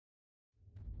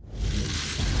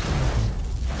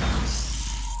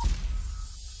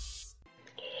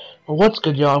What's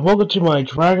good, y'all? Welcome to my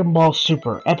Dragon Ball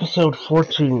Super Episode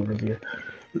 14 review.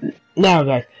 Now,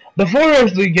 guys, before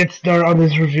we get started on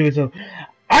this review, so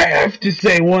I have to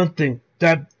say one thing: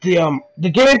 that the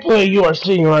gameplay you are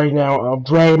seeing right now of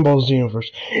Dragon Ball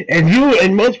Xenoverse,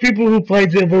 and most people who play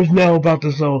Xenoverse know about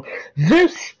this level.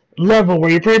 This level,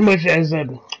 where you pretty much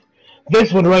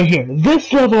this one right here.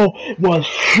 This level was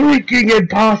freaking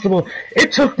impossible.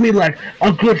 It took me like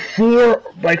a good four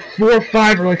or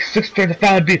five or like 6 turns to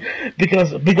find beat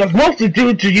because mostly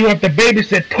due to you have to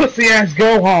babysit pussy ass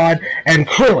Gohan and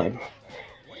Krillin.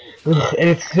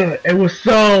 It was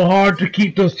so hard to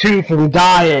keep those two from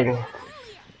dying.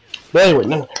 But anyway,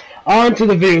 now on to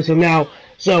the video.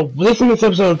 So this is this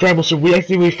episode of Dragon Ball Super.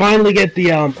 We finally get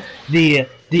the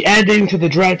ending to the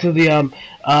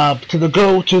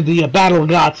Battle of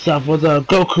God stuff with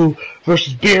Goku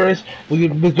versus Beerus.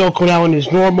 With Goku now in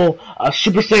his normal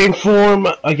Super Saiyan form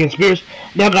against Beerus.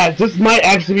 Now, guys, this might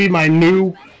actually be my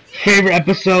new favorite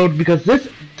episode because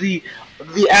the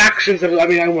actions of, oh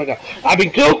my god,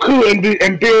 Goku and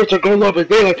Beerus are going up,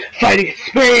 they're like fighting in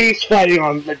space, fighting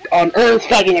on Earth,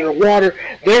 fighting underwater.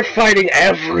 They're fighting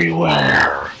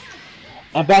everywhere.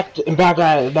 And back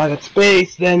at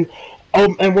space, then.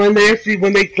 And when they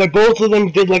both of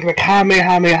them did like the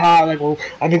Kamehameha,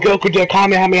 Goku did a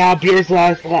Kamehameha, Beerus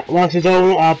launched his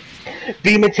own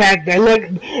beam attack.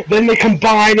 Then they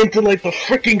combine into like the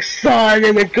freaking sun,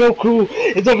 and then Goku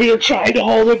is over here trying to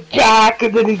hold it back,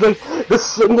 and then and then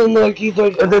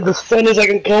the sun is like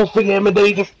engulfing him, and then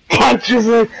he just punches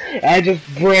it, and it just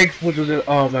breaks, which was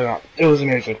oh my god, it was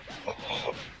amazing.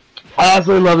 I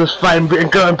absolutely love this fight, and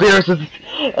Beerus and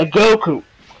Goku.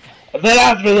 And then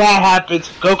after that happens,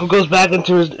 Goku goes back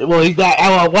into his while he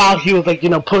was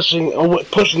pushing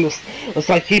this, it's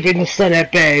like keeping the sun at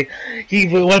bay. He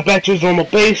went back to his normal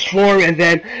base form, and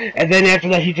then after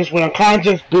that he just went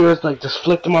unconscious. Beerus just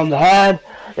flicked him on the head,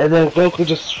 and then Goku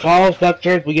just falls back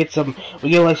to Earth. We get some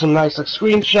nice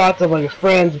screenshots of his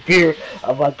friends, Vegeta,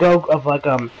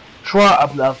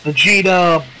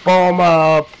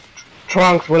 Bulma,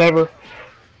 Trunks, whatever,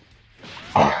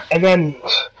 and then.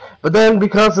 But then,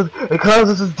 because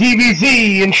this is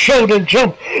DBZ and Shonen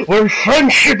Jump, where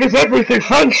friendship is everything,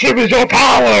 friendship is your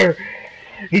power,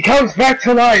 he comes back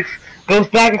to life, goes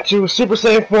back into Super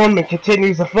Saiyan form, and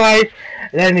continues the fight.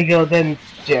 And then they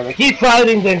keep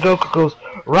fighting. Then Goku goes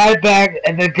right back,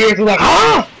 and then Beerus is like,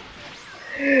 ah!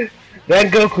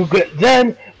 Then they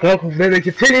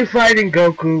continue fighting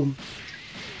Goku.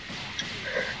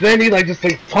 Then he just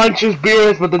punches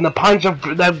Beerus, but then the punch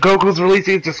that Goku's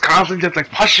releasing is just constantly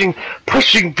pushing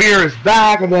Beerus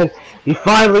back, and then he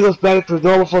finally goes back to his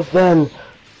normal form, then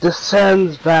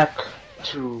descends back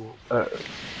to Earth.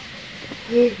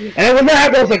 And when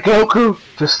that happens, Goku,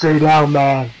 just stay down,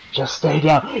 man. Just stay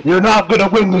down. You're not gonna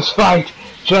win this fight.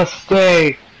 Just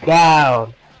stay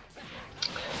down.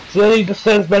 So then he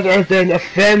descends back to Earth, then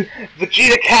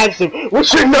Vegeta catches him,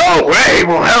 which in no way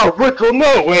will help,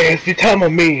 no way is become a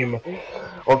meme.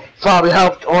 Or probably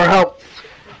help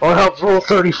Rule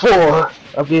 34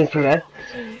 of the internet.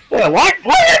 Yeah, why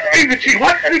Vegeta?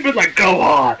 Why can't he be like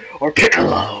Gohan or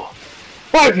Piccolo?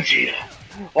 Why Vegeta?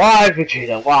 Why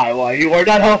Vegeta? Why? You are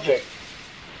not helping.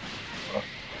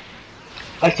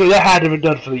 Actually, that had to be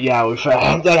done for the Yaoi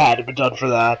fans. That had to be done for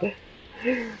that.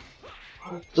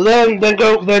 So then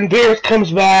Beerus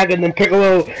comes back, and then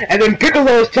Piccolo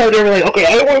is telling everyone, okay,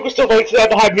 everyone was still stand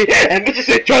behind me, and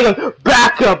Vegeta trying to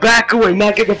back away,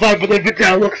 not get the fight, but then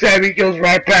Vegeta looks at him, he goes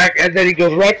right back, and then he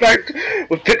goes right back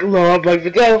with Piccolo. I'm like,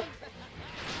 Vegeta,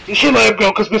 you should let him go,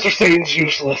 because Mr. Satan's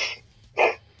useless.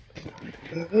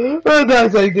 And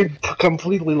that's they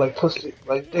completely pussy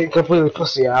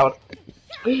out.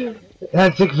 And I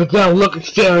think Vegeta looking,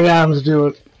 staring at him to do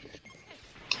it.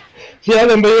 Yeah,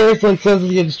 then Beerus says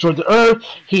he destroyed the Earth.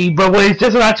 But when he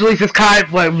just about to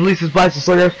release his Bison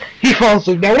Slinger, he falls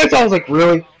asleep. Now, when I saw, I was like,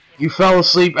 really? You fell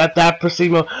asleep at that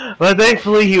Primo? But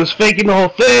thankfully, he was faking the whole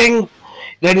thing.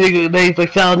 Then he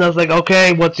telling us,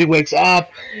 okay, once he wakes up,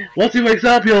 he'll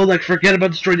forget about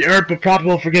destroying the Earth, but probably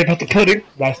won't forget about the pudding.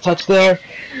 Nice touch there.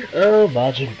 Oh,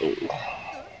 Majin Buu.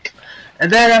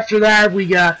 And then after that,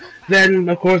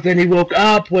 then he woke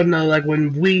up when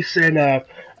Whis and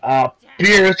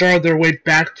Beerus are on their way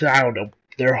back to, I don't know,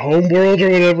 their home world or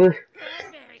whatever.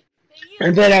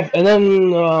 And then after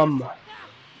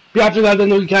that, then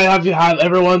we kind of have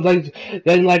everyone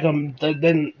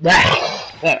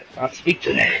I'll speak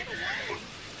today.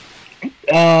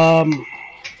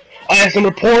 Some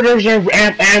reporters are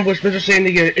ambushed Mr. Satan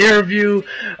to get an interview.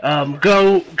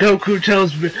 Goku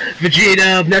tells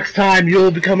Vegeta, next time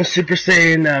you'll become a Super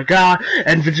Saiyan god.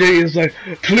 And Vegeta is like,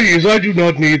 please, I do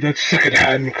not need that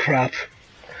second-hand crap.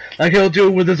 Like he'll do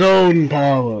it with his own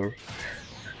power.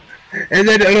 And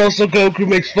then and also Goku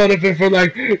makes fun of him for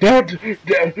like,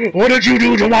 what did you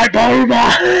do to my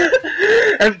Bulma?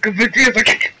 And Vegeta's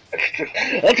like,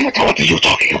 what are you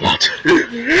talking about?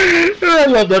 I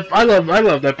love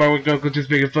that part when Goku just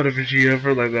making fun of Vegeta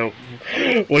for like,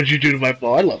 what did you do to my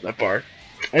ball? I love that part.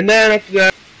 And then after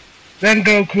that, then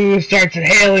Goku starts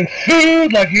inhaling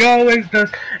food like he always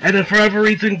does, and then for whatever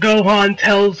reason Gohan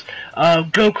tells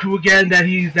Goku again that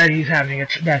he's having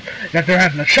that they're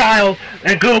having a child,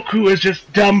 and Goku is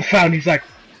just dumbfounded. He's like,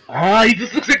 he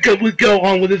just looks at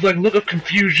Gohan with his like look of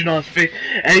confusion on his face,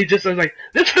 and he just says like,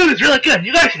 "This food is really good.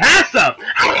 You guys should have some."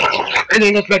 And then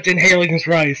he goes back to inhaling his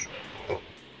rice.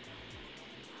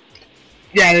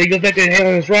 Yeah, then he goes back to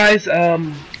inhaling his rice.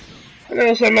 What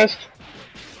else I missed?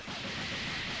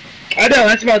 I know,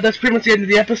 that's pretty much the end of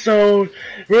the episode.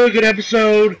 Really good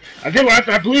episode. I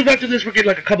believe after this we're getting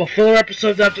like a couple filler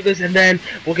episodes after this, and then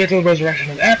we'll get to the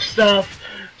Resurrection of F stuff.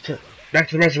 Back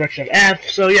to the Resurrection of F.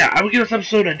 So yeah, I would give this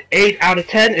episode an 8 out of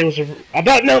 10. It was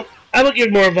I would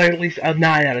give more of like at least a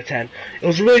 9 out of 10. It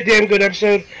was a really damn good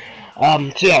episode.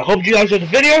 So yeah, hope you guys enjoyed the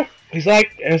video. Please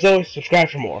like, and as always, subscribe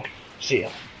for more. See ya.